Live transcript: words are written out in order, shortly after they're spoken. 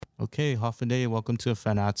Okay, Hafaday, welcome to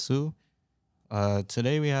Fanatsu.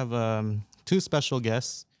 Today we have two special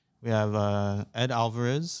guests. We have Ed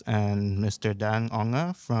Alvarez and Mr. Dan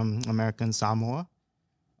Onga from American Samoa.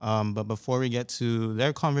 But before we get to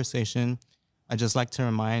their conversation, I'd just like to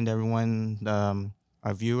remind everyone,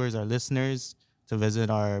 our viewers, our listeners, to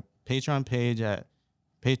visit our Patreon page at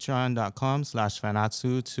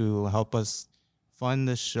patreon.com/fanatsu to help us fund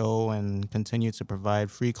this show and continue to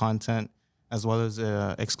provide free content as well as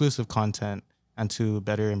exclusive content and to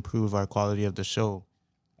better improve our quality of the show.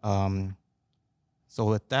 Um, so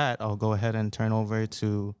with that, I'll go ahead and turn over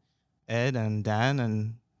to Ed and Dan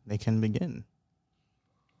and they can begin.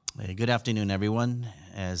 Hey, good afternoon, everyone.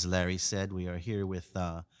 As Larry said, we are here with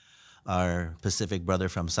our Pacific brother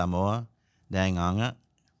from Samoa, Dan Anga.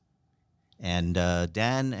 And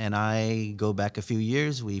Dan and I go back a few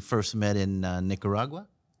years. We first met in Nicaragua,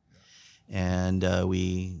 and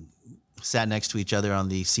we sat next to each other on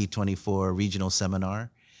the C24 regional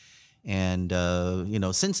seminar. And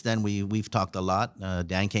since then we've talked a lot.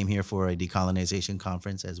 Dan came here for a decolonization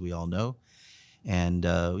conference, as we all know. And,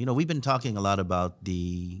 we've been talking a lot about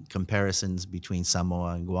the comparisons between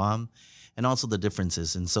Samoa and Guam and also the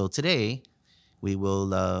differences. And so today we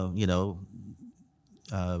will,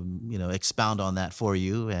 expound on that for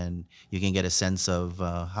you, and you can get a sense of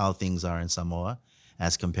how things are in Samoa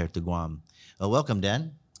as compared to Guam. Welcome,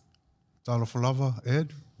 Dan. Talafalava,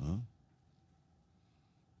 Ed.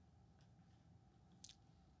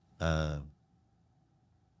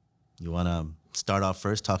 You want to start off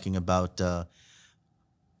first talking about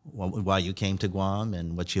why you came to Guam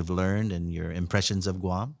and what you've learned and your impressions of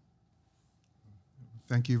Guam?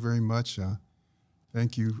 Thank you very much.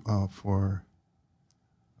 Thank you for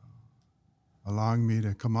allowing me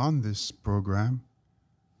to come on this program.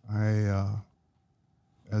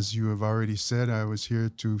 As you have already said, I was here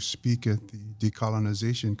to speak at the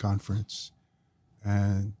decolonization conference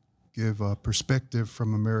and give a perspective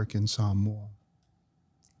from American Samoa.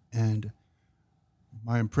 And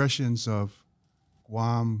my impressions of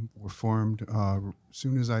Guam were formed as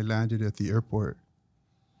soon as I landed at the airport,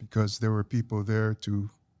 because there were people there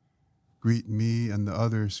to greet me and the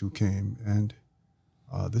others who came. And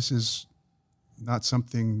this is not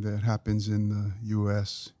something that happens in the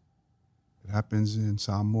U.S. It happens in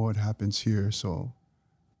Samoa, it happens here. So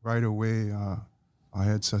right away, I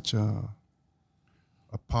had such a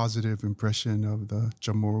positive impression of the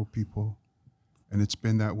Chamorro people. And it's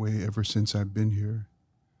been that way ever since I've been here.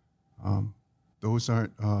 Those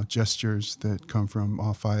aren't gestures that come from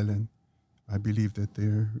off island. I believe that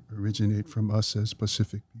they originate from us as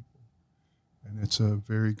Pacific people. And it's a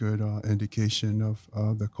very good indication of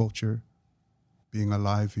the culture being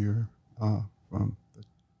alive here from the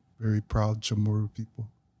very proud Chamorro people.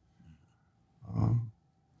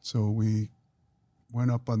 So we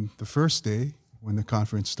went up on the first day when the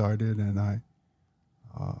conference started, and a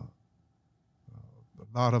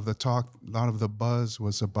lot of the talk, a lot of the buzz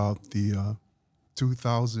was about the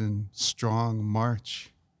 2,000 strong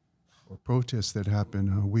march or protest that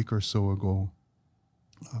happened a week or so ago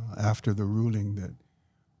after the ruling. That,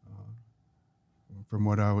 from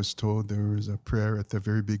what I was told, there was a prayer at the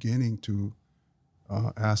very beginning to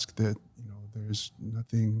ask that there's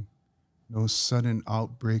no sudden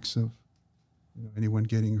outbreaks of anyone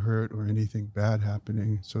getting hurt or anything bad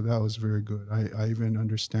happening. So that was very good. I even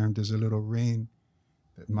understand there's a little rain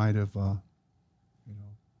that might have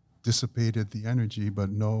dissipated the energy, but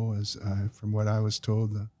no, as from what I was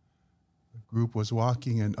told, the group was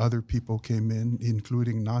walking and other people came in,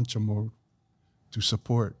 including non-Chamorro, to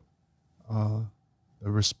support the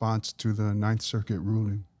response to the Ninth Circuit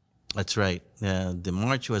ruling. That's right. The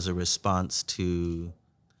march was a response to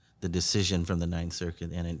the decision from the Ninth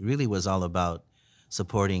Circuit, and it really was all about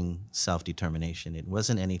supporting self-determination. It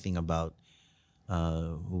wasn't anything about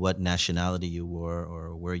what nationality you were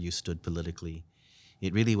or where you stood politically.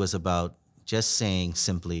 It really was about just saying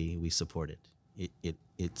simply, we support it.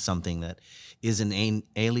 It's something that is an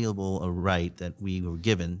inalienable right that we were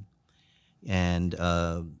given, and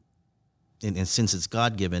since it's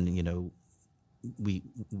God-given, we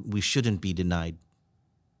shouldn't be denied,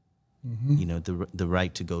 the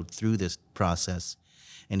right to go through this process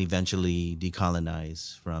and eventually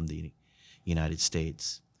decolonize from the United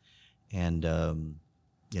States. And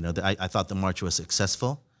I thought the march was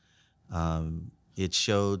successful. It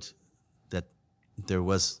showed that there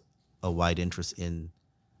was a wide interest in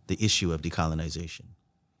the issue of decolonization.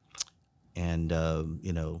 And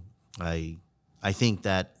I think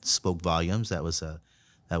that spoke volumes. That was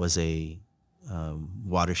a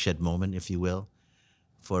watershed moment, if you will,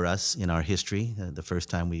 for us in our history. The first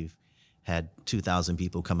time we've had 2,000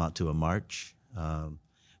 people come out to a march.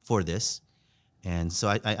 for this. And so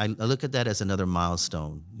I look at that as another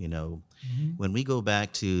milestone. When we go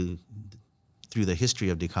back through the history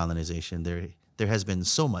of decolonization, there has been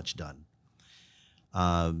so much done.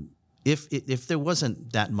 If there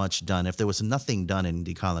wasn't that much done, if there was nothing done in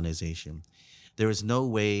decolonization, there is no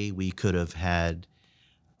way we could have had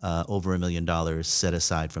over $1 million set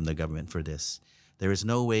aside from the government for this. There is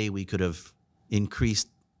no way we could have increased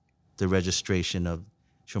the registration of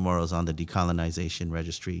Chamorros on the decolonization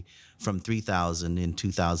registry from 3,000 in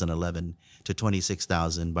 2011 to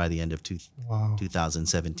 26,000 by the end of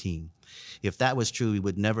 2017. If that was true, we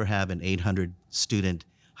would never have an 800 student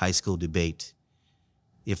high school debate.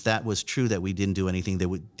 If that was true that we didn't do anything, there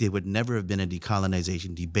would never have been a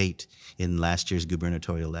decolonization debate in last year's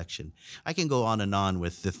gubernatorial election. I can go on and on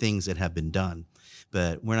with the things that have been done,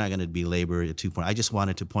 but we're not going to belabor it 2 point. I just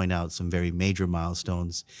wanted to point out some very major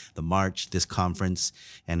milestones, the march, this conference,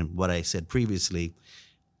 and what I said previously,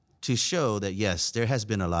 to show that, yes, there has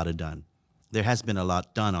been a lot done. There has been a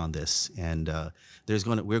lot done on this, and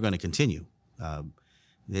we're going to continue.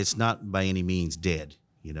 It's not by any means dead,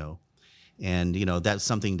 And, that's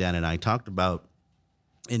something Dan and I talked about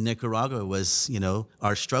in Nicaragua was,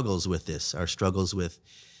 our struggles with this, our struggles with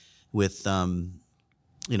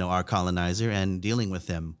our colonizer and dealing with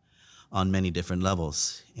them on many different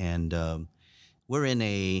levels. And we're in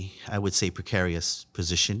I would say, precarious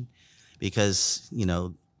position because,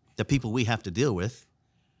 the people we have to deal with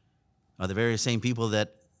are the very same people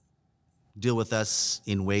that deal with us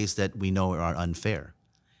in ways that we know are unfair.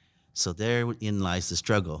 So therein lies the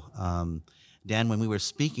struggle. Dan, when we were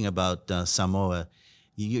speaking about Samoa,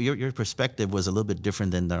 your perspective was a little bit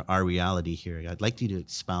different than our reality here. I'd like you to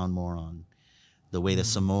expound more on the way the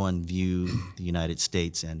Samoan view the United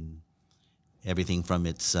States and everything from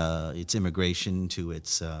its immigration to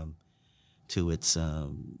its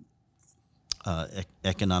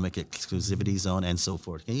economic exclusivity zone and so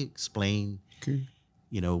forth. Can you explain,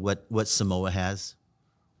 what Samoa has?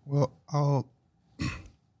 Well, I'll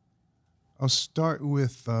start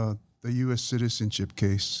with the U.S. citizenship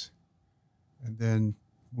case and then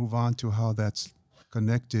move on to how that's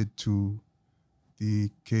connected to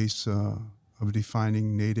the case of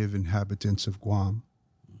defining native inhabitants of Guam.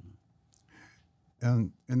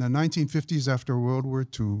 And in the 1950s, after World War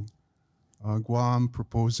II, Guam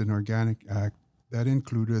proposed an Organic Act that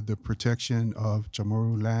included the protection of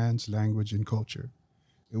Chamorro lands, language, and culture.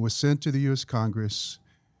 It was sent to the U.S. Congress,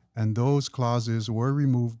 and those clauses were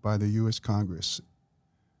removed by the U.S. Congress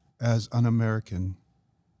as un-American,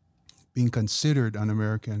 being considered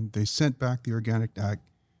un-American. They sent back the Organic Act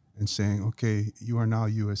and saying, okay, you are now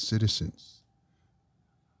U.S. citizens.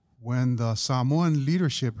 When the Samoan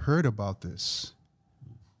leadership heard about this,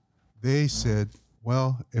 they said,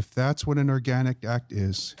 well, if that's what an Organic Act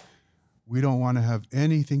is, we don't want to have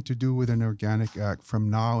anything to do with an Organic Act from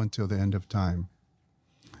now until the end of time.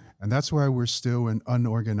 And that's why we're still in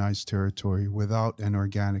unorganized territory without an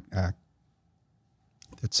Organic Act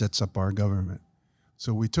that sets up our government.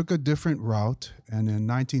 So we took a different route, and in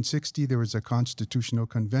 1960 there was a constitutional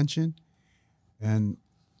convention, and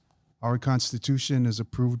our constitution is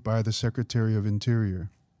approved by the Secretary of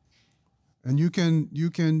Interior. And you can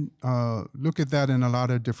look at that in a lot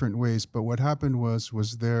of different ways, but what happened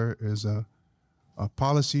was there is a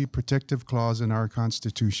policy protective clause in our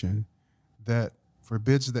Constitution that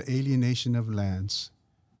forbids the alienation of lands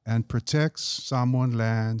and protects Samoan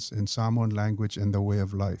lands and Samoan language and the way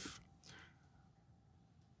of life.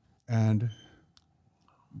 And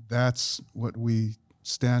that's what we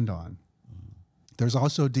stand on. There's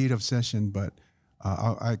also deed of cession, but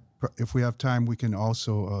if we have time, we can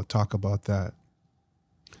also talk about that.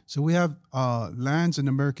 So we have lands in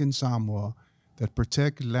American Samoa that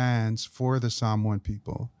protect lands for the Samoan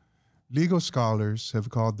people. Legal scholars have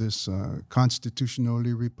called this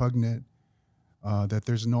constitutionally repugnant, that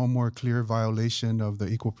there's no more clear violation of the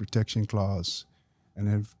Equal Protection Clause, and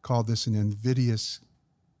have called this an invidious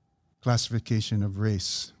classification of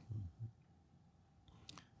race.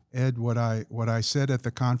 Ed, what I said at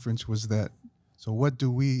the conference was that, so what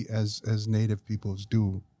do we as Native peoples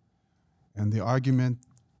do? And the argument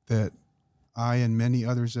that I and many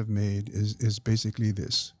others have made is basically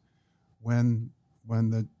this. When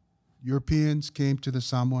the Europeans came to the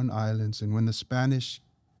Samoan Islands and when the Spanish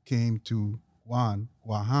came to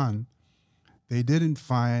Guahan, they didn't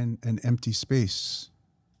find an empty space.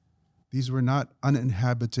 These were not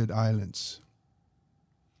uninhabited islands.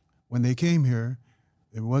 When they came here,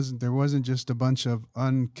 there wasn't just a bunch of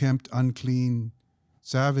unkempt, unclean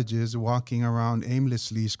savages walking around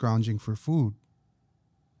aimlessly scrounging for food.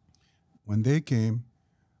 When they came,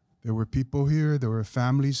 there were people here, there were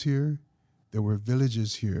families here, There were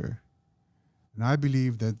villages here. And I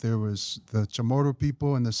believe that there was the Chamorro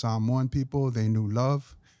people and the Samoan people, they knew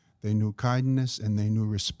love, they knew kindness, and they knew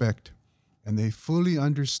respect. And they fully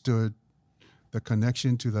understood the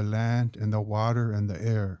connection to the land and the water and the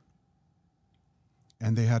air.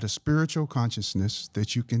 And they had a spiritual consciousness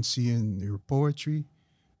that you can see in your poetry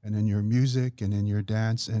and in your music and in your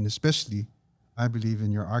dance, and especially, I believe,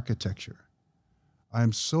 in your architecture.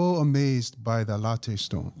 I'm so amazed by the latte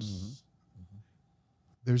stones.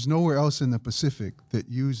 There's nowhere else in the Pacific that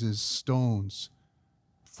uses stones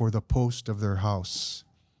for the post of their house.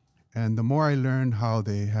 And the more I learned how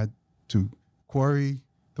they had to quarry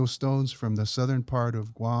those stones from the southern part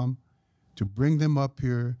of Guam to bring them up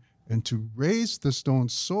here and to raise the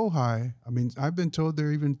stones so high, I mean, I've been told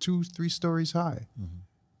they're even 2-3 stories high,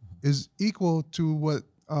 is equal to what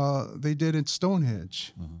they did at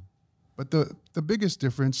Stonehenge. But the biggest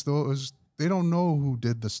difference, though, is they don't know who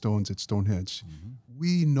did the stones at Stonehenge.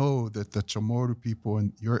 We know that the Chamorro people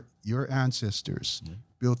and your ancestors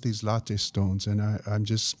built these latte stones, and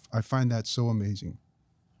I find that so amazing.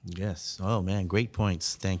 Yes. Oh man, great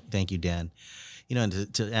points. Thank you, Dan. You know,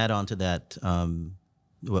 and to add on to that,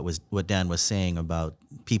 what Dan was saying about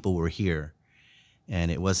people were here, and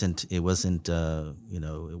it wasn't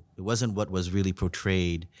what was really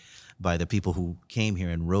portrayed by the people who came here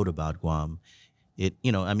and wrote about Guam.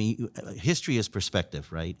 History is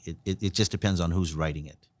perspective, right? It just depends on who's writing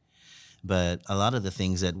it. But a lot of the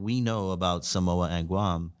things that we know about Samoa and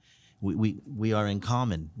Guam, we are in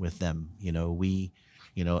common with them. And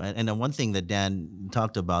the one thing that Dan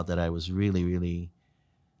talked about that I was really, really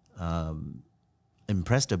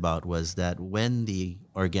impressed about was that when the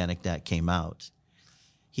Organic Act came out,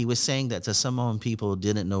 he was saying that the Samoan people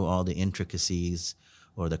didn't know all the intricacies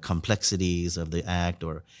or the complexities of the act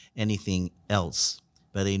or anything else,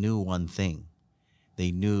 but they knew one thing.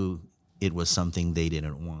 They knew it was something they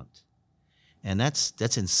didn't want. And that's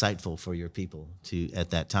insightful for your people to,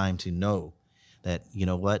 at that time, to know that, you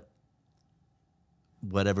know what,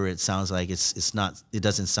 whatever it sounds like, it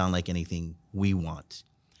doesn't sound like anything we want.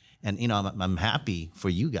 And, I'm happy for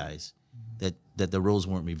you guys that the roles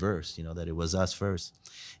weren't reversed, that it was us first.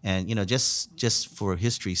 And, just for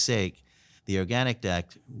history's sake, the Organic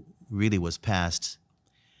Act really was passed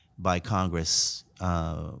by Congress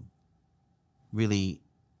really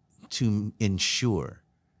to ensure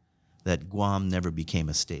that Guam never became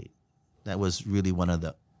a state. That was really one of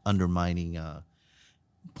the undermining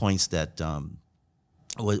points that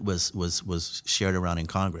was shared around in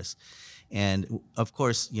Congress. And of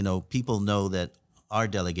course, people know that our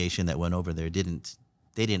delegation that went over there didn't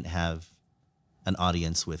have an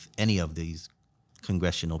audience with any of these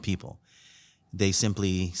congressional people. They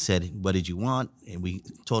simply said, "What did you want?" And we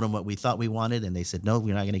told them what we thought we wanted, and they said, "No,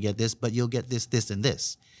 we're not going to get this, but you'll get this, this, and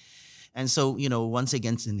this." And so, once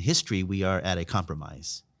again, in history, we are at a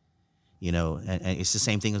compromise. And it's the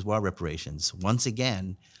same thing as war reparations. Once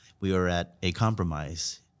again, we are at a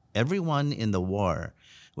compromise. Everyone in the war,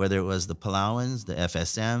 whether it was the Palauans, the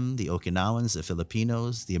FSM, the Okinawans, the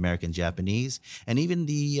Filipinos, the American Japanese, and even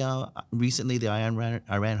recently the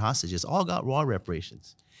Iran hostages, all got war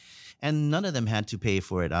reparations. And none of them had to pay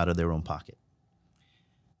for it out of their own pocket.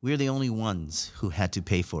 We're the only ones who had to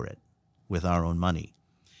pay for it with our own money.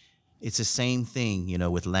 It's the same thing,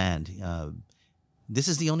 with land. This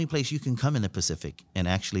is the only place you can come in the Pacific and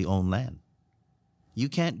actually own land. You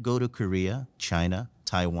can't go to Korea, China,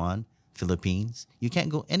 Taiwan, Philippines. You can't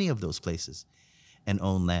go any of those places and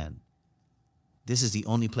own land. This is the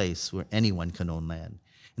only place where anyone can own land.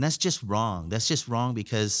 And that's just wrong. That's just wrong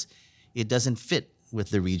because it doesn't fit with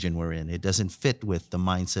the region we're in. It doesn't fit with the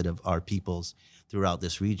mindset of our peoples throughout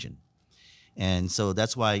this region. And so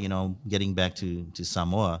that's why, getting back to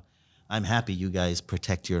Samoa, I'm happy you guys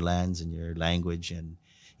protect your lands and your language and,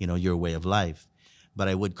 your way of life. But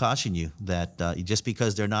I would caution you that just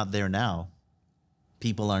because they're not there now,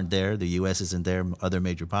 people aren't there, the U.S. isn't there, other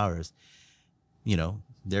major powers,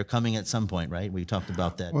 they're coming at some point, right? We talked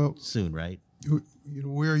about that soon, right?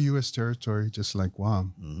 We're U.S. territory, just like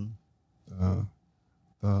Guam.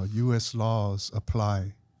 The U.S. laws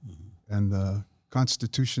apply, and the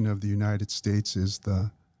Constitution of the United States is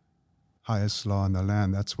the highest law in the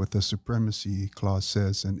land. That's what the Supremacy Clause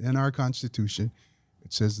says. And in our Constitution,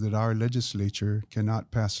 it says that our legislature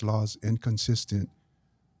cannot pass laws inconsistent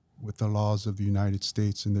with the laws of the United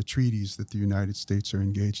States and the treaties that the United States are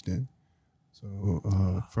engaged in. So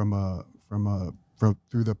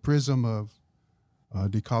through the prism of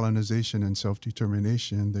decolonization and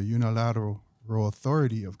self-determination, the unilateral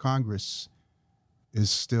authority of Congress is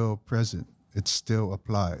still present. It still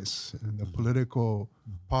applies. And the political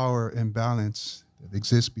power imbalance that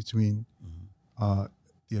exists between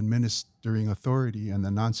the administering authority and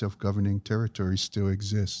the non-self-governing territory still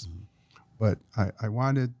exists. But I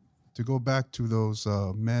wanted to go back to those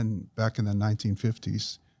men back in the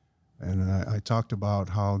 1950s, and I talked about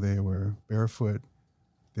how they were barefoot.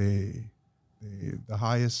 The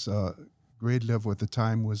highest grade level at the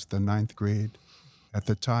time was the ninth grade. At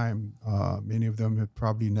the time, many of them had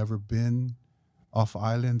probably never been off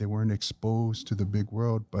island. They weren't exposed to the big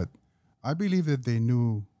world, but I believe that they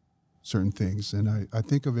knew certain things, and I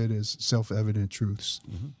think of it as self-evident truths.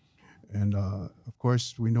 And of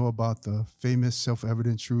course, we know about the famous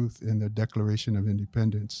self-evident truth in the Declaration of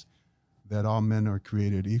Independence, that all men are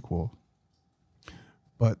created equal.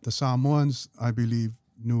 But the Samoans, I believe,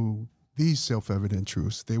 knew these self-evident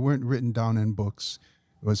truths. They weren't written down in books.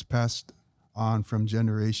 It was passed on from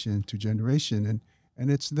generation to generation. And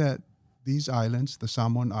it's that these islands, the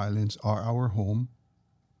Samoan Islands, are our home,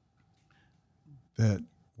 that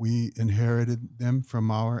we inherited them from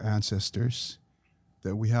our ancestors,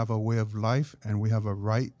 that we have a way of life and we have a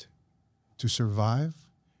right to survive,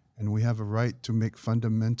 and we have a right to make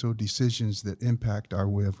fundamental decisions that impact our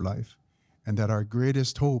way of life, and that our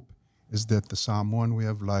greatest hope is that the Samoan way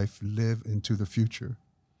of life live into the future.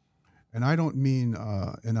 And I don't mean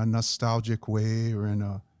in a nostalgic way or in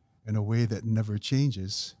a way that never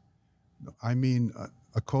changes. I mean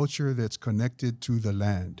a culture that's connected to the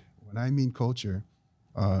land. When I mean culture,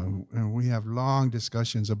 and we have long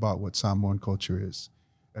discussions about what Samoan culture is.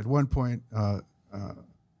 At one point,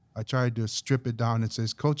 I tried to strip it down. It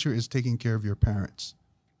says culture is taking care of your parents.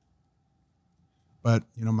 But,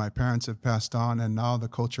 my parents have passed on, and now the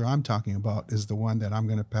culture I'm talking about is the one that I'm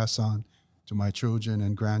going to pass on to my children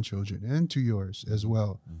and grandchildren, and to yours as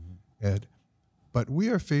well, Ed. But we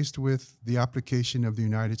are faced with the application of the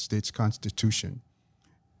United States Constitution,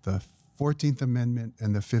 the 14th Amendment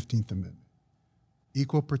and the 15th Amendment.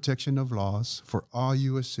 Equal protection of laws for all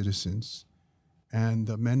U.S. citizens, and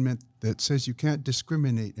the amendment that says you can't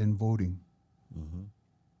discriminate in voting.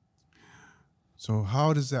 So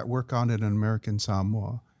how does that work out in American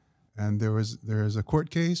Samoa? And there is a court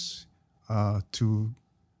case for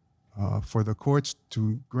the courts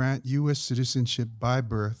to grant U.S. citizenship by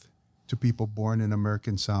birth to people born in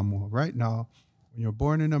American Samoa. Right now, when you're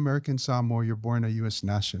born in American Samoa, you're born a U.S.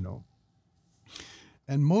 national.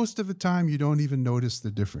 And most of the time, you don't even notice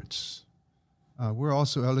the difference. We're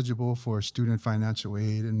also eligible for student financial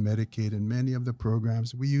aid and Medicaid and many of the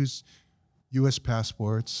programs. We use U.S.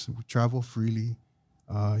 passports. We travel freely.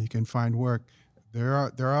 You can find work. There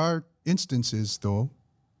are instances, though,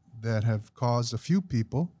 that have caused a few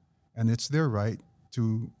people, and it's their right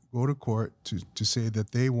to go to court to say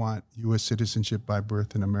that they want U.S. citizenship by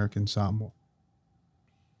birth in American Samoa.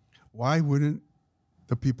 Why wouldn't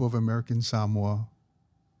the people of American Samoa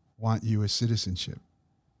want U.S. citizenship?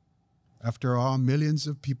 After all, millions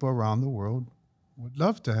of people around the world would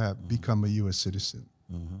love to have become a U.S. citizen.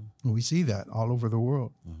 And we see that all over the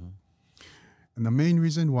world. And the main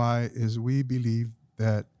reason why is we believe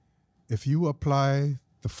that if you apply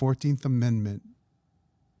the 14th Amendment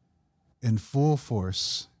in full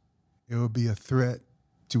force, it will be a threat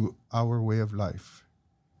to our way of life.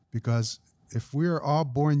 Because if we are all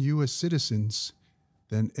born U.S. citizens,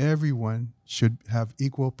 then everyone should have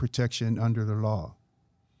equal protection under the law.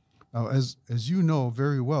 Now, as you know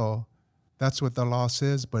very well, that's what the law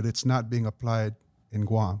says, but it's not being applied in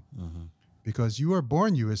Guam. Because you are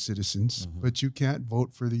born U.S. citizens, but you can't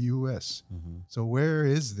vote for the U.S. So where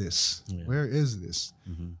is this? Yeah. Where is this?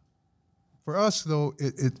 For us, though,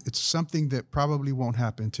 it's something that probably won't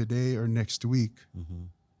happen today or next week.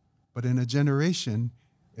 But in a generation,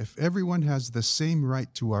 if everyone has the same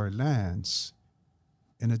right to our lands,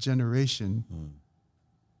 in a generation,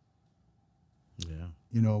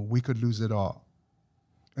 we could lose it all.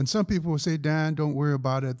 And some people will say, Dan, don't worry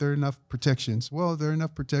about it. There are enough protections. Well, there are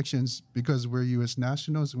enough protections because we're U.S.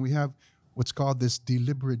 nationals and we have what's called this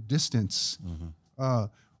deliberate distance. A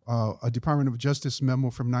Department of Justice memo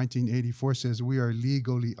from 1984 says we are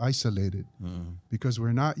legally isolated because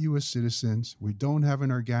we're not U.S. citizens. We don't have an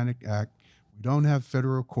organic act. We don't have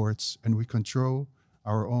federal courts, and we control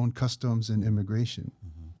our own customs and immigration.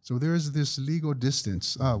 So there is this legal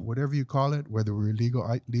distance, whatever you call it, whether we're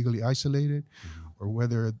legally isolated or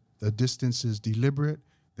whether the distance is deliberate,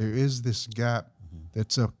 there is this gap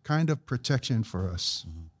that's a kind of protection for us.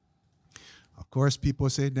 Of course, people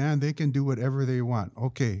say, Dan, they can do whatever they want.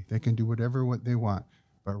 Okay, they can do whatever they want.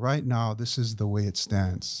 But right now, this is the way it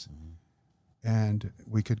stands. And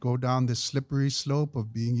we could go down this slippery slope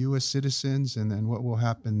of being U.S. citizens, and then what will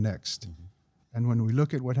happen next? And when we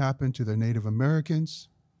look at what happened to the Native Americans,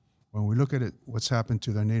 when we look at what's happened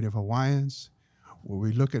to the Native Hawaiians, when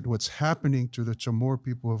we look at what's happening to the Chamorro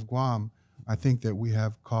people of Guam, I think that we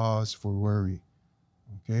have cause for worry.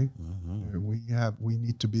 Okay, we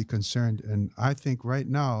need to be concerned, and I think right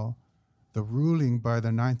now, the ruling by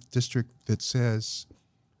the Ninth District that says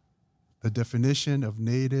the definition of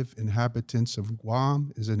native inhabitants of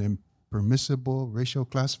Guam is an impermissible racial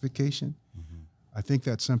classification. I think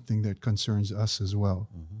that's something that concerns us as well.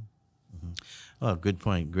 Oh, good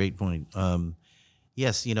point. Great point.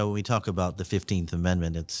 Yes, when we talk about the 15th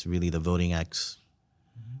Amendment, it's really the Voting Acts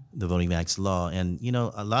law. And,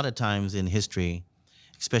 a lot of times in history,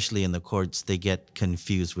 especially in the courts, they get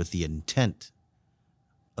confused with the intent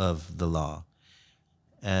of the law.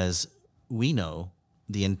 As we know,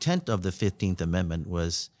 the intent of the 15th Amendment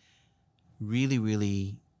was really,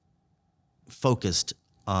 really focused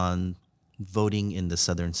on voting in the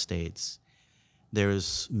southern states.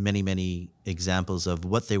 There's many, many examples of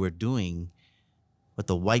what they were doing, what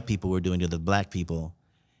the white people were doing to the black people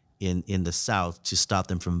in the South to stop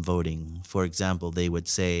them from voting. For example, they would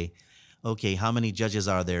say, okay, how many judges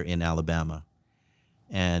are there in Alabama?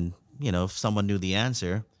 And, if someone knew the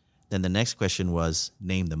answer, then the next question was,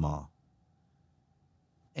 name them all.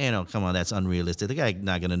 Come on, that's unrealistic. The guy's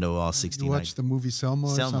not going to know all 69. You watch the movie Selma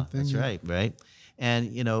or something? That's right.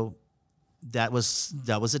 And, that was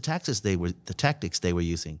the tactics they were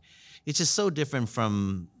using. It's just so different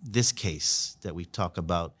from this case that we talk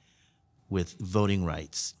about with voting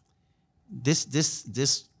rights. This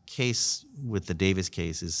case with the Davis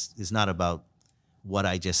case is not about what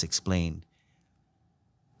I just explained.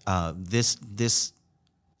 This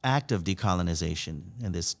act of decolonization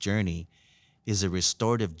and this journey is a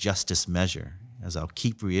restorative justice measure, as I'll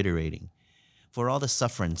keep reiterating, for all the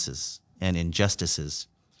sufferances and injustices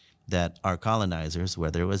that our colonizers,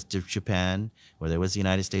 whether it was Japan, whether it was the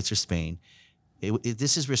United States or Spain,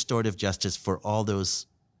 this is restorative justice for all those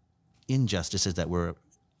injustices that were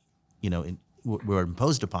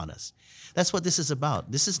imposed upon us. That's what this is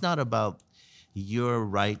about. This is not about your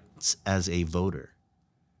rights as a voter,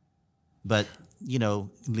 but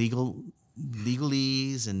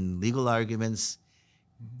legalese and legal arguments,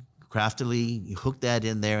 craftily you hook that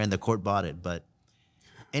in there, and the court bought it. But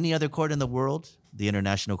any other court in the world, the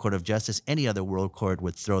International Court of Justice, any other world court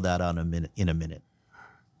would throw that on in a minute.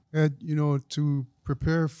 Ed, to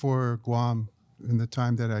prepare for Guam in the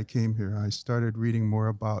time that I came here, I started reading more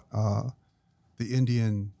about the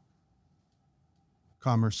Indian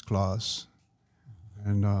Commerce Clause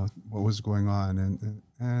and what was going on.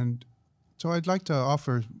 And so I'd like to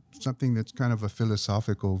offer something that's kind of a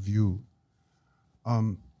philosophical view,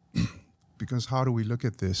 because how do we look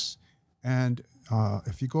at this? And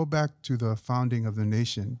if you go back to the founding of the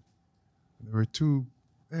nation, there were two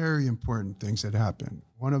very important things that happened.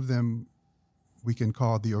 One of them we can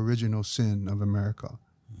call the original sin of America,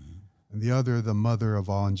 and the other the mother of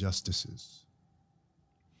all injustices.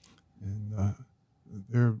 And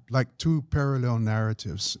they're like two parallel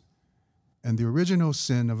narratives. And the original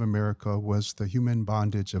sin of America was the human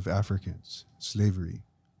bondage of Africans, slavery.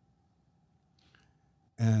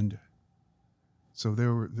 And so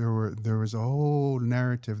there was a whole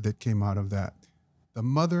narrative that came out of that. The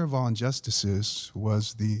mother of all injustices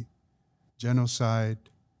was the genocide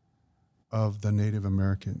of the Native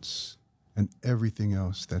Americans and everything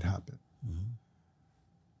else that happened.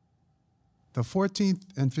 The 14th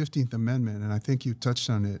and 15th Amendment, and I think you touched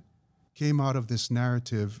on it, came out of this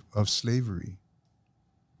narrative of slavery.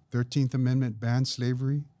 13th Amendment banned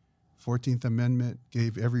slavery. 14th Amendment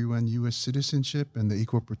gave everyone U.S. citizenship and the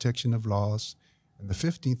equal protection of laws. And the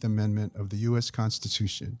 15th Amendment of the U.S.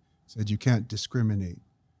 Constitution said you can't discriminate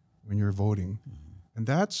when you're voting. And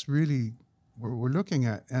that's really what we're looking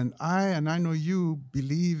at. And I know you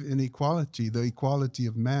believe in equality, the equality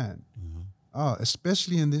of man,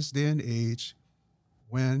 especially in this day and age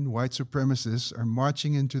when white supremacists are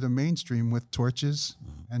marching into the mainstream with torches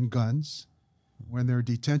and guns, when there are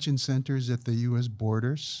detention centers at the U.S.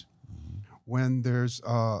 borders, when there's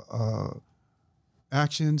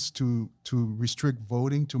actions to restrict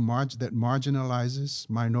voting that marginalizes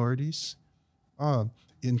minorities,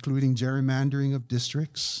 including gerrymandering of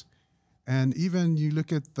districts. And even you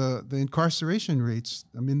look at the incarceration rates.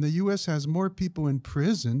 I mean, the U.S. has more people in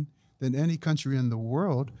prison than any country in the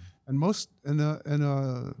world, and most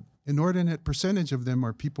an inordinate percentage of them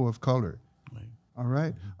are people of color. Right. All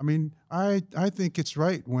right. I mean, I think it's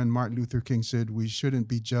right when Martin Luther King said we shouldn't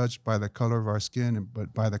be judged by the color of our skin,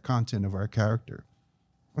 but by the content of our character.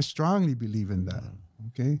 I strongly believe in that.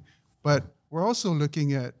 Okay, but we're also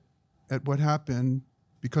looking at what happened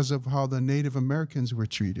because of how the Native Americans were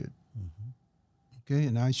treated. Okay,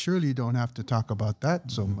 and I surely don't have to talk about that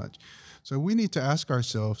so much. So we need to ask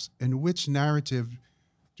ourselves, in which narrative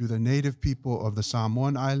do the native people of the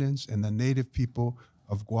Samoan Islands and the native people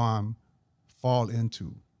of Guam fall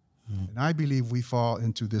into? And I believe we fall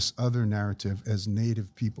into this other narrative as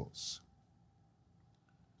native peoples.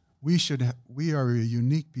 We are a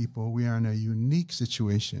unique people. We are in a unique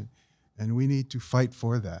situation, and we need to fight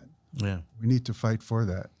for that. Yeah. We need to fight for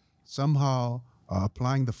that. Somehow,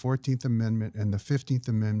 applying the 14th Amendment and the 15th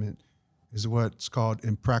Amendment is what's called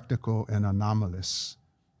impractical and anomalous.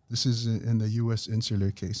 This is in the U.S.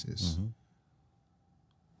 insular cases.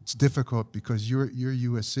 It's difficult because you're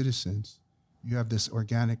U.S. citizens. You have this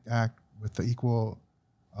organic act with the equal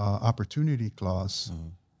opportunity clause.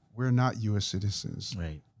 We're not U.S. citizens.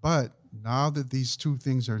 Right. But now that these two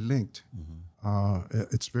things are linked,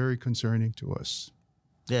 it's very concerning to us.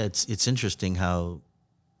 Yeah, it's interesting how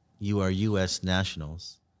you are U.S.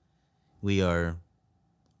 nationals. We are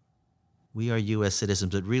U.S.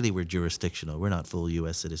 citizens, but really we're jurisdictional. We're not full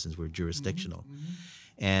U.S. citizens. We're jurisdictional.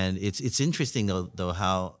 And it's interesting though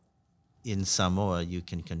how in Samoa you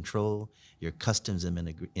can control your customs and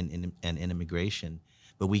immigration,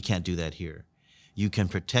 but we can't do that here. You can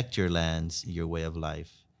protect your lands, your way of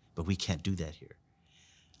life, but we can't do that here.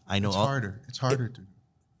 I know It's harder. It's harder to do.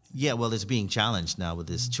 Yeah, well, it's being challenged now with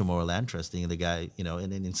this Chamorro Land Trust thing. The guy,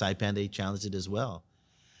 and then in Saipan they challenged it as well,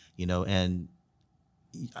 and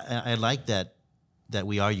I like that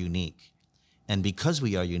we are unique, and because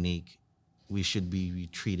we are unique, we should be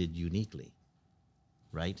treated uniquely,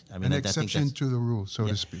 right? I mean, An exception to the rule, so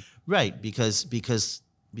to speak. Right, because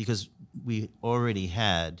we already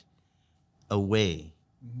had a way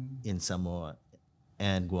in Samoa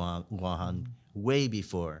and Guam way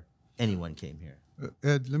before anyone came here.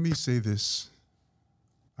 Ed, let me say this.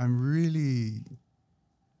 I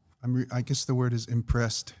guess the word is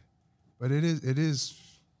impressed, but it is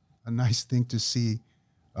a nice thing to see.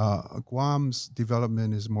 Guam's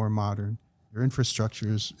development is more modern. Your infrastructure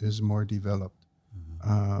is more developed.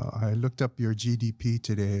 I looked up your GDP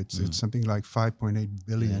today. It's something like 5.8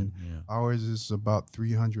 billion. Yeah. Ours is about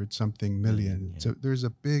 300 something million. So there's a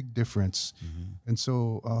big difference, and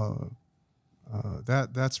so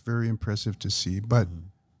that's very impressive to see. But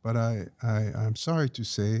I'm sorry to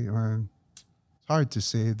say, or it's hard to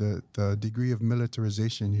say, that the degree of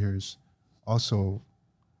militarization here is also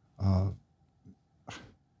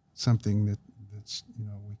something that's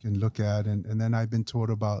we can look at, and then I've been told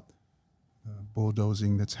about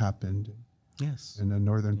bulldozing that's happened in the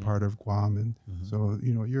northern part of Guam, and so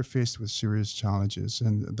you're faced with serious challenges,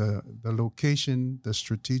 and the location, the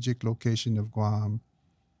strategic location of Guam,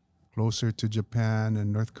 closer to Japan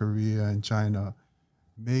and North Korea and China,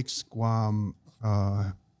 makes Guam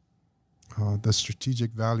the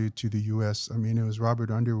strategic value to the U.S. I mean, it was Robert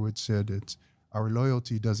Underwood said, "It's our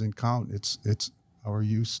loyalty doesn't count. It's our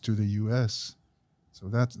use to the U.S." So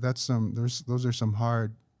those are some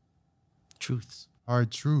hard truths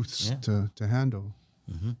to handle.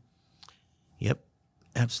 Yep,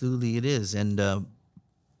 absolutely it is. And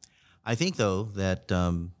I think though that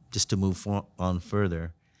just to move on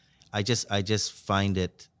further, I just find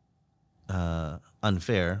it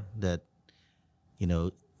unfair that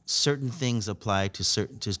certain things apply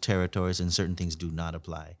to territories and certain things do not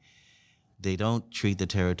apply. They don't treat the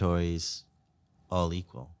territories all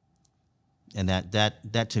equal, and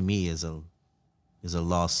that to me is a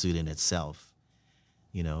lawsuit in itself.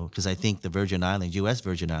 Because I think the Virgin Islands, U.S.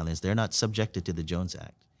 Virgin Islands, they're not subjected to the Jones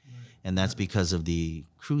Act, and that's because of the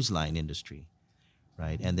cruise line industry,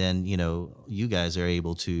 right? And then you guys are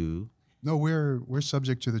able to. No, we're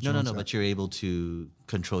subject to the Jones Act. But you're able to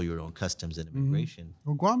control your own customs and immigration.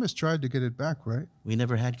 Well, Guam has tried to get it back, right? We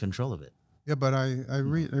never had control of it. Yeah, but I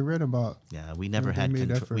read about. Yeah, we never had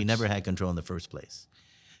control. We never had control in the first place.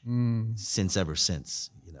 Ever since,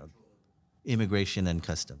 immigration and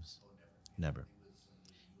customs, never.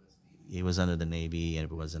 It was under the Navy,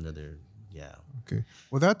 and it was under their Okay,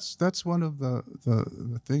 well, that's one of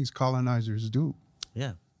the things colonizers do.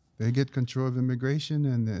 Yeah. They get control of immigration,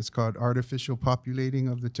 and it's called artificial populating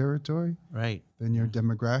of the territory. Right. Then your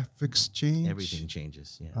demographics change. Everything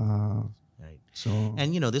changes. Yeah. Right. So.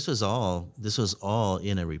 And this was all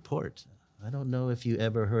in a report. I don't know if you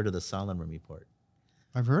ever heard of the Solomon Report.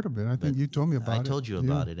 I've heard of it. I think you told me about it. I told you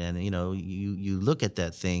about it, and you look at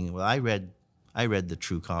that thing. Well, I read the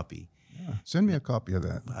true copy. Yeah. Send me a copy of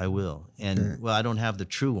that. I will. And Okay. well, I don't have the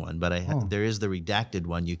true one, but there is the redacted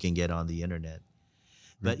one you can get on the internet.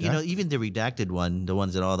 But even the redacted one, the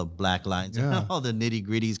ones that all the black lines, all the nitty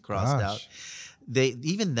gritties crossed out,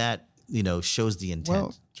 shows the intent.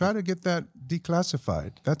 Well, try to get that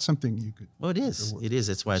declassified. That's something you could. Well, it is. It is.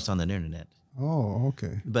 That's why it's on the internet. Oh,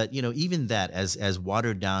 okay. But even that, as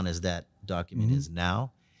watered down as that document is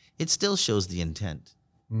now, it still shows the intent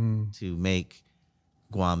Mm. to make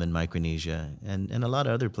Guam and Micronesia and a lot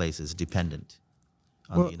of other places dependent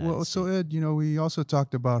on the United So States. Ed, we also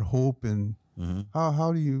talked about hope and Hmm.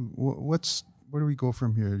 how do you where do we go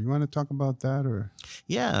from here? You want to talk about that or?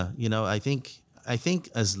 Yeah, I think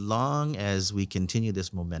as long as we continue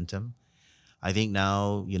this momentum, I think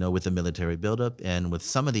now, with the military buildup and with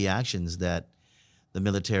some of the actions that the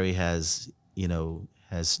military has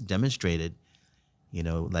demonstrated,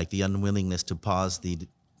 like the unwillingness to pause the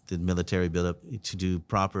military buildup to do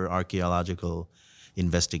proper archaeological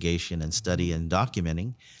investigation and study and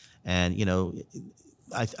documenting, and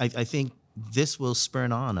I think this will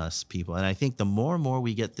spurn on us people, and I think the more and more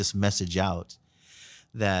we get this message out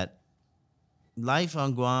that life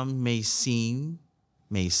on Guam may seem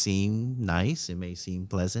nice, it may seem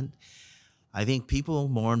pleasant. I think people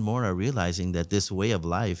more and more are realizing that this way of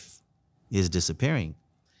life is disappearing.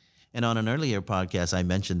 And on an earlier podcast, I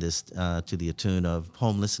mentioned this to the tune of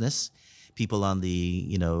homelessness, people on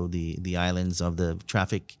the islands of the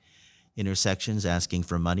traffic intersections asking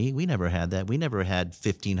for money. We never had that. We never had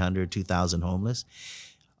 1,500, 2,000 homeless.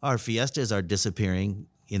 Our fiestas are disappearing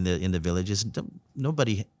in the villages.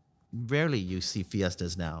 Nobody, rarely you see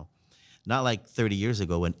fiestas now. Not like 30 years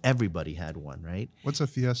ago when everybody had one, right? What's a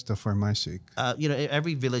fiesta for my sake?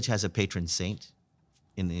 Every village has a patron saint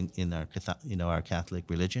in our Catholic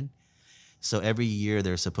religion. So every year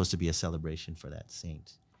there's supposed to be a celebration for that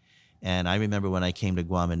saint. And I remember when I came to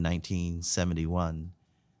Guam in 1971,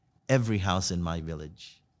 every house in my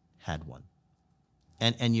village had one.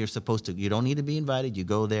 And you don't need to be invited. You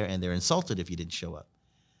go there and they're insulted if you didn't show up.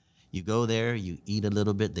 You go there, you eat a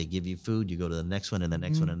little bit, they give you food, you go to the next one and the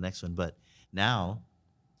next one and the next one. But now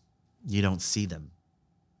you don't see them.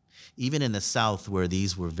 Even in the South where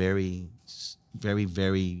these were very, very,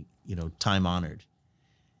 very, time honored,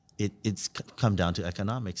 it's come down to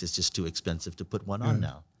economics. It's just too expensive to put one on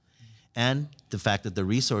now. And the fact that the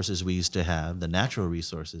resources we used to have, the natural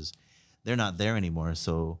resources, they're not there anymore.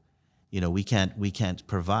 So, we can't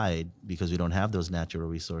provide because we don't have those natural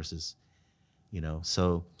resources.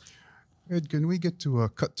 So Ed, can we get to a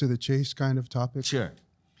cut to the chase kind of topic? sure.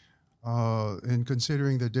 In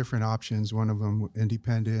considering the different options, one of them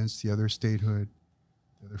independence, the other statehood,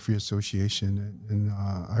 the other free association, and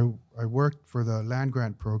I worked for the land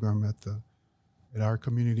grant program at our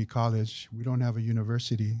community college. We don't have a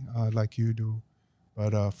university like you do,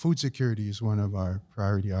 but food security is one of our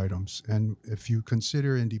priority items. And if you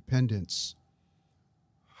consider independence,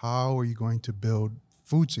 how are you going to build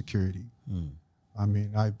food security? I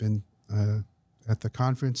mean, I've been at the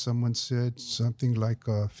conference. Someone said something like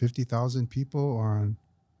 50,000 people are on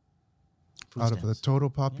Food out of the stamps. total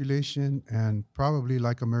population, and probably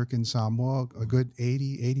like American Samoa, a good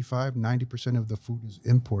 80, 85, 90% of the food is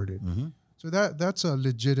imported. Mm-hmm. So that's a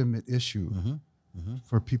legitimate issue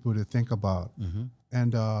for people to think about.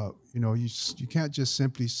 And you can't just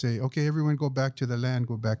simply say, okay, everyone go back to the land,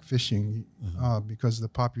 go back fishing, because the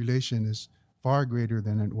population is far greater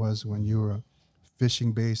than it was when you were a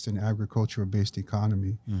fishing-based and agricultural-based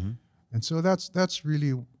economy. And so that's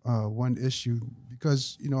really one issue,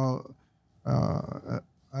 because I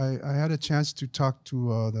had a chance to talk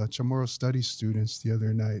to the Chamorro Studies students the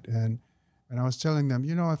other night, and I was telling them,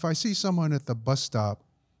 if I see someone at the bus stop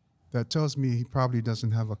that tells me he probably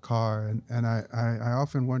doesn't have a car, and I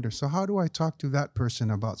often wonder, so how do I talk to that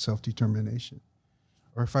person about self-determination?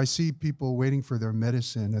 Or if I see people waiting for their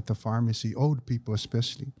medicine at the pharmacy, old people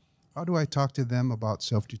especially, how do I talk to them about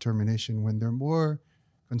self-determination when they're more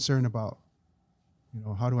concerned about,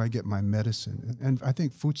 how do I get my medicine? And I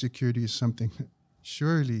think food security is something that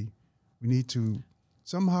surely we need to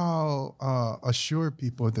somehow assure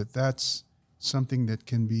people that that's something that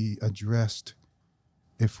can be addressed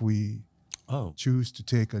if we Oh, choose to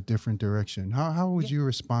take a different direction. How would you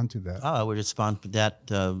respond to that? I would respond to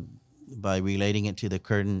that by relating it to the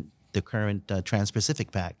current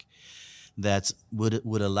Trans-Pacific Pact that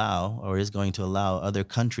would allow, or is going to allow, other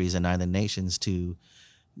countries and other nations to,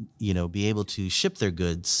 be able to ship their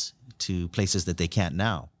goods to places that they can't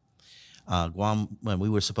now. Guam, when we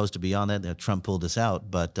were supposed to be on that, Trump pulled us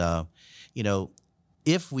out. But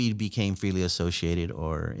if we became freely associated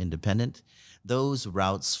or independent, those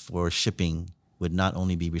routes for shipping would not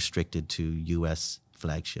only be restricted to U.S.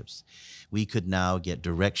 flagships. We could now get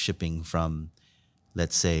direct shipping from,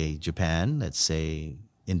 let's say, Japan, let's say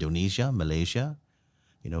Indonesia, Malaysia.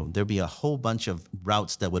 There'd be a whole bunch of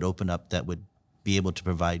routes that would open up that would be able to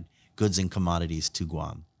provide goods and commodities to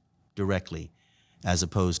Guam directly, as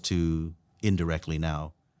opposed to indirectly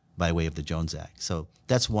now by way of the Jones Act. So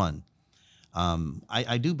that's one.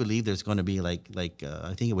 I do believe there's going to be I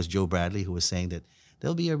think it was Joe Bradley who was saying that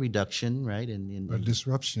there'll be a reduction, right? A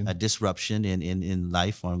disruption. A disruption in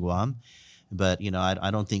life on Guam. But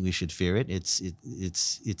I don't think we should fear it.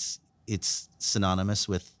 It's synonymous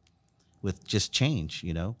with just change.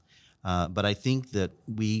 But I think that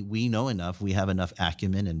we know enough. We have enough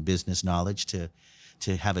acumen and business knowledge to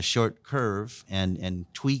have a short curve and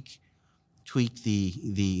tweak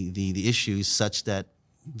the issues such that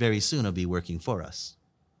very soon it'll be working for us.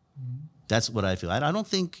 Mm-hmm. That's what I feel. I don't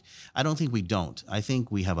think we don't. I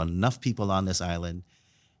think we have enough people on this island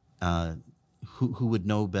who would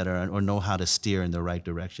know better or know how to steer in the right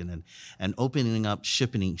direction. And opening up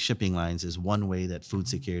shipping lines is one way that food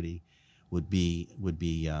security would be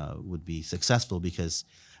successful, because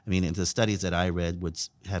the studies that I read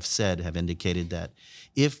have indicated that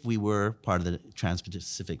if we were part of the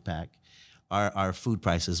Trans-Pacific Pact, our food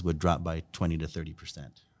prices would drop by 20 to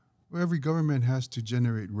 30%. Well, every government has to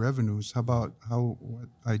generate revenues. What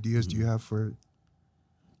ideas do you have for it?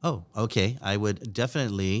 Oh, okay. I would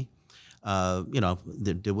definitely,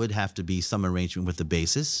 there would have to be some arrangement with the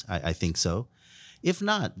bases. I think so. If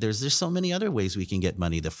not, there's so many other ways we can get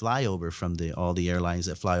money. The flyover from all the airlines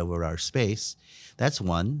that fly over our space, that's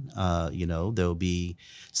one. There'll be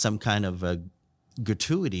some kind of a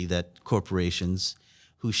gratuity that corporations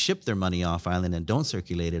who ship their money off island and don't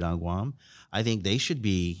circulate it on Guam, I think they should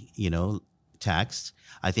be, taxed.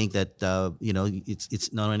 I think that,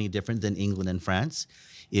 it's not any different than England and France.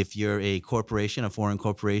 If you're a foreign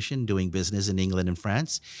corporation doing business in England and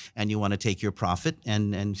France, and you want to take your profit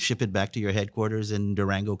and ship it back to your headquarters in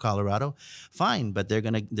Durango, Colorado, fine, but they're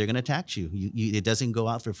gonna tax you. It doesn't go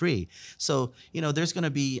out for free. So there's going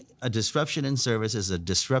to be a disruption in services, a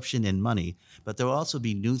disruption in money, but there will also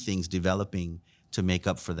be new things developing to make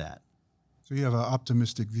up for that. So you have an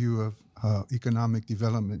optimistic view of how economic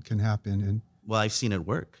development can happen. Well, I've seen it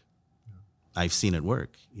work. Yeah. I've seen it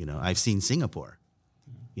work. I've seen Singapore.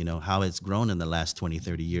 How it's grown in the last 20,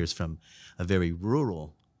 30 years from a very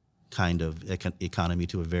rural kind of economy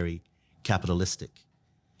to a very capitalistic.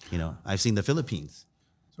 I've seen the Philippines.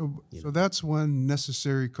 So that's one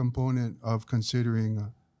necessary component of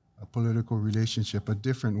considering a political relationship, a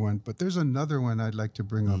different one. But there's another one I'd like to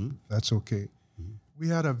bring up, if that's okay. Mm-hmm. We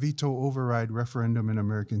had a veto override referendum in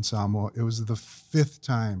American Samoa. It was the 5th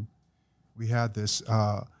time we had this.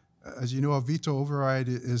 As you know, a veto override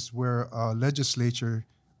is where a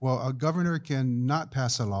governor can not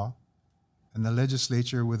pass a law, and the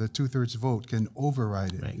legislature with a 2/3 vote can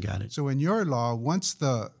override it. Right, got it. So in your law, once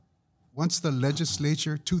the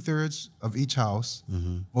legislature, 2/3 of each house,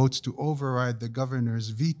 votes to override the governor's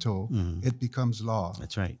veto, it becomes law.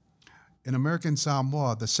 That's right. In American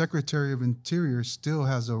Samoa, the Secretary of Interior still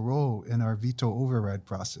has a role in our veto override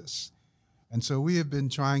process. And so we have been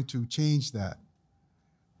trying to change that.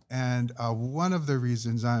 And one of the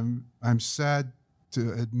reasons I'm sad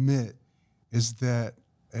to admit is that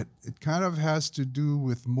it kind of has to do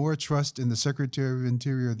with more trust in the Secretary of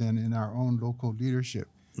Interior than in our own local leadership.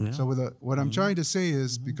 Yeah. So what I'm trying to say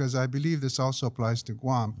is, because I believe this also applies to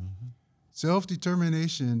Guam,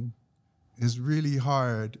 self-determination is really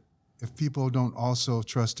hard if people don't also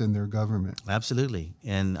trust in their government. Absolutely.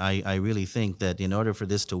 And I really think that in order for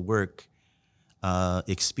this to work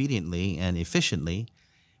expediently and efficiently,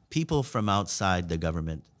 people from outside the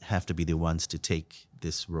government have to be the ones to take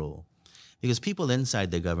this role. Because people inside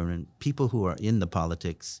the government, people who are in the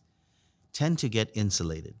politics, tend to get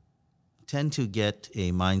insulated, tend to get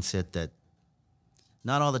a mindset that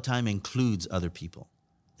not all the time includes other people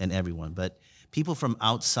and everyone, but people from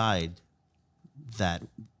outside that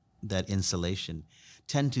insulation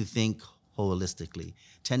tend to think holistically,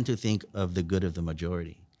 tend to think of the good of the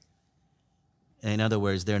majority. In other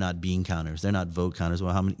words, they're not bean counters. They're not vote counters.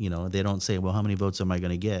 Well, how many? They don't say, well, how many votes am I going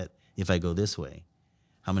to get if I go this way?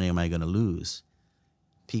 How many am I going to lose?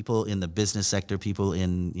 People in the business sector, people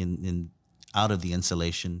in out of the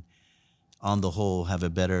insulation, on the whole, have a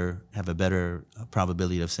better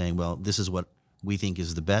probability of saying, well, this is what we think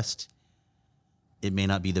is the best. It may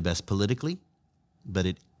not be the best politically, but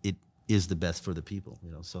it is the best for the people.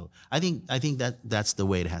 So I think that's the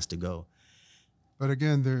way it has to go. But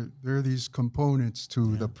again, there are these components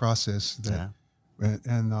to the process that,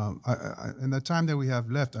 and in the time that we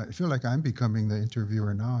have left, I feel like I'm becoming the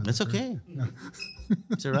interviewer now. That's okay.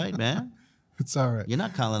 It's all right, man. It's all right. You're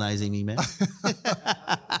not colonizing me, man.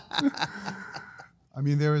 I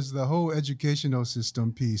mean, there is the whole educational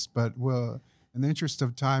system piece, but in the interest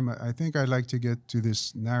of time, I think I'd like to get to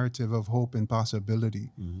this narrative of hope and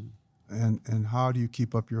possibility. And how do you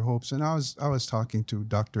keep up your hopes? And I was talking to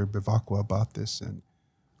Dr. Bivakwa about this, and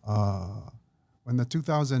when the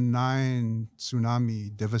 2009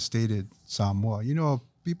 tsunami devastated Samoa, you know,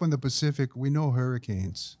 people in the Pacific, we know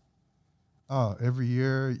hurricanes. Every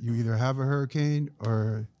year you either have a hurricane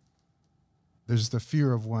or there's the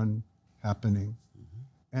fear of one happening.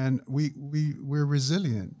 And we're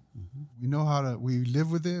resilient. We know how to, we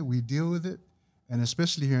live with it, we deal with it. And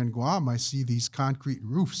especially here in Guam, I see these concrete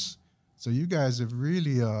roofs. So you guys have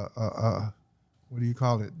really, what do you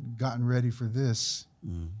call it, gotten ready for this.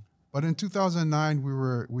 But in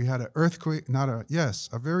 2009, we had an earthquake,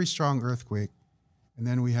 a very strong earthquake. And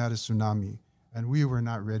then we had a tsunami. And we were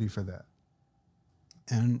not ready for that.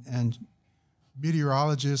 And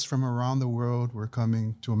meteorologists from around the world were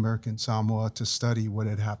coming to American Samoa to study what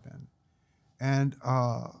had happened. And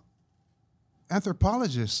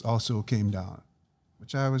anthropologists also came down,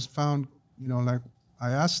 which I found, like I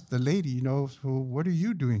asked the lady, so what are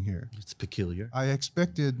you doing here? It's peculiar. I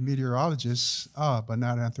expected meteorologists, but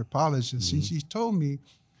not anthropologists. And she told me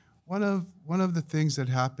one of the things that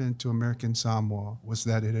happened to American Samoa was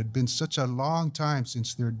that it had been such a long time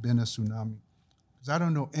since there had been a tsunami. Because I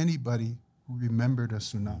don't know anybody who remembered a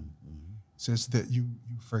tsunami. Says that you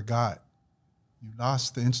forgot. You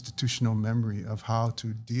lost the institutional memory of how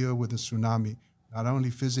to deal with a tsunami, not only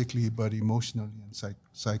physically, but emotionally and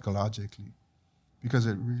psychologically, because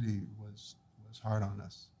it really was hard on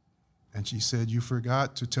us. And she said, you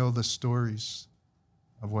forgot to tell the stories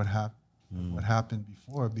of what happened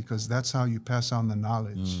before, because that's how you pass on the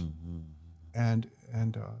knowledge. And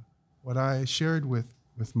what I shared with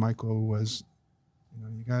Michael was,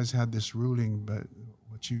 you guys had this ruling, but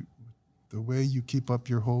the way you keep up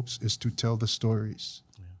your hopes is to tell the stories.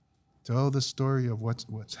 Yeah. Tell the story of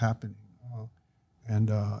what's happening. And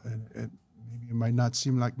maybe it might not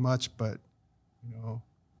seem like much, but,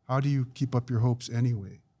 how do you keep up your hopes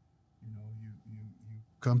anyway? You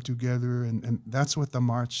come together, and that's what the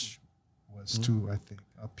march was too, I think.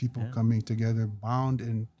 People coming together, bound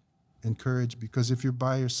and encouraged, because if you're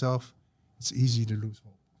by yourself, it's easy to lose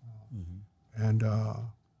hope.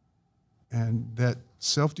 And that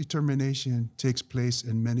self-determination takes place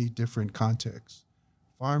in many different contexts.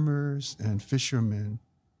 Farmers and fishermen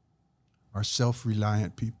are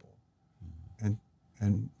self-reliant people.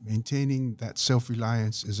 And maintaining that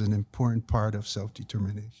self-reliance is an important part of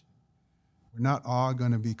self-determination. We're not all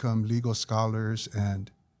going to become legal scholars and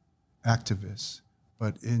activists,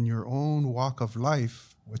 but in your own walk of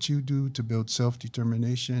life, what you do to build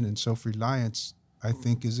self-determination and self-reliance, I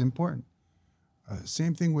think, is important.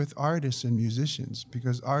 Same thing with artists and musicians,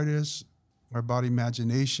 because artists are about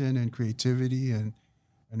imagination and creativity and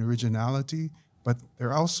originality, but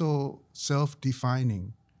they're also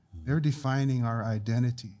self-defining. They're defining our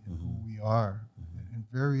identity and who we are in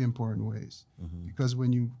very important ways. Because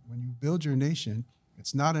when you build your nation,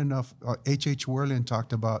 it's not enough. H.H. Werlin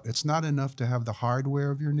talked about, it's not enough to have the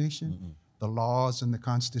hardware of your nation, the laws and the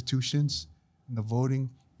constitutions and the voting.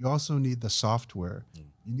 You also need the software.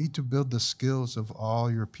 You need to build the skills of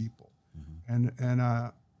all your people. And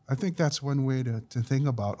I think that's one way to think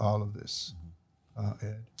about all of this,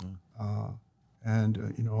 Ed.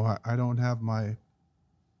 I don't have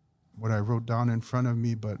what I wrote down in front of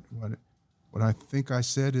me, but what I think I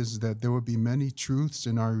said is that there will be many truths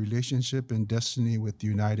in our relationship and destiny with the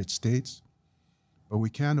United States, but we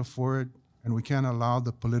can't afford and we can't allow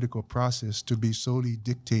the political process to be solely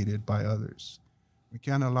dictated by others. We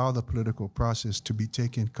can't allow the political process to be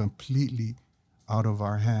taken completely out of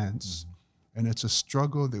our hands. And it's a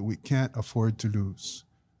struggle that we can't afford to lose.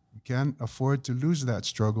 We can't afford to lose that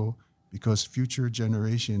struggle because future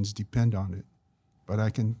generations depend on it. But I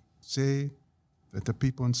can say that the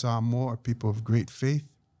people in Samoa are people of great faith,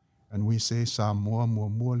 and we say Samoa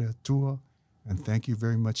Muamua Tua. And thank you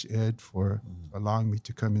very much, Ed, for allowing me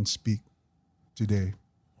to come and speak today.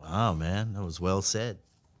 Wow, man, that was well said.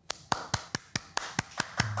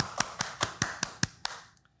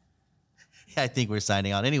 I think we're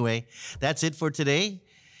signing out. Anyway, that's it for today.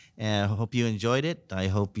 And I hope you enjoyed it. I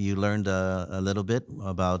hope you learned a little bit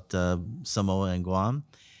about Samoa and Guam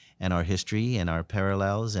and our history and our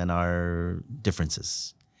parallels and our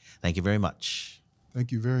differences. Thank you very much.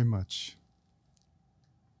 Thank you very much.